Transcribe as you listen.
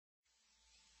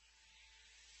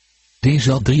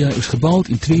Deze Adria is gebouwd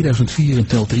in 2004 en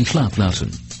telt 3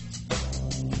 slaapplaatsen.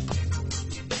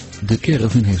 De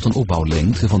Caravan heeft een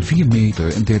opbouwlengte van 4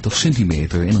 meter en 30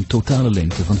 centimeter en een totale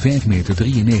lengte van 5,93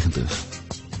 meter.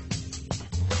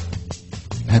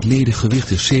 Het ledig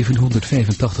gewicht is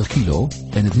 785 kilo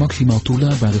en het maximaal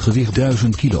toelaatbare gewicht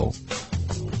 1000 kilo.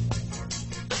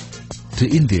 De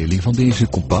indeling van deze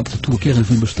compacte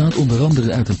tourcaravan bestaat onder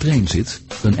andere uit een treinzit,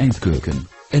 een eindkeuken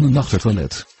en een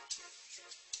achtertoilet.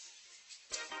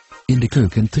 In de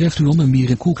keuken treft u onder meer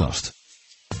een koelkast.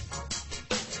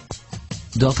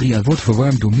 De Adria wordt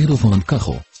verwarmd door middel van een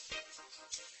kachel.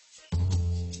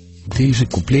 Deze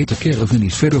complete caravan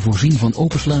is verder voorzien van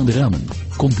openslaande ramen,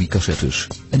 combicassettes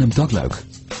en een dakluik.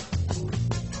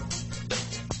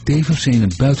 Tevens zijn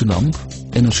een buitenlamp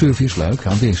en een serviceluik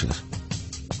aanwezig.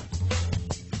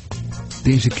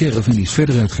 Deze caravan is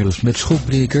verder uitgerust met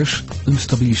schokbrekers, een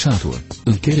stabilisator,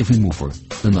 een caravanmover,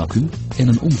 een accu en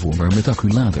een omvormer met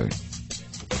acculader.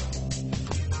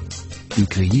 U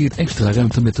creëert extra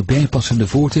ruimte met de bijpassende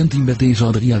voortent die met deze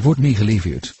Adria wordt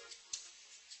meegeleverd.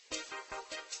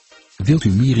 Wilt u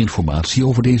meer informatie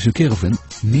over deze caravan?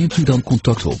 Neemt u dan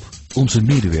contact op. Onze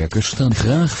medewerkers staan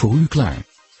graag voor u klaar.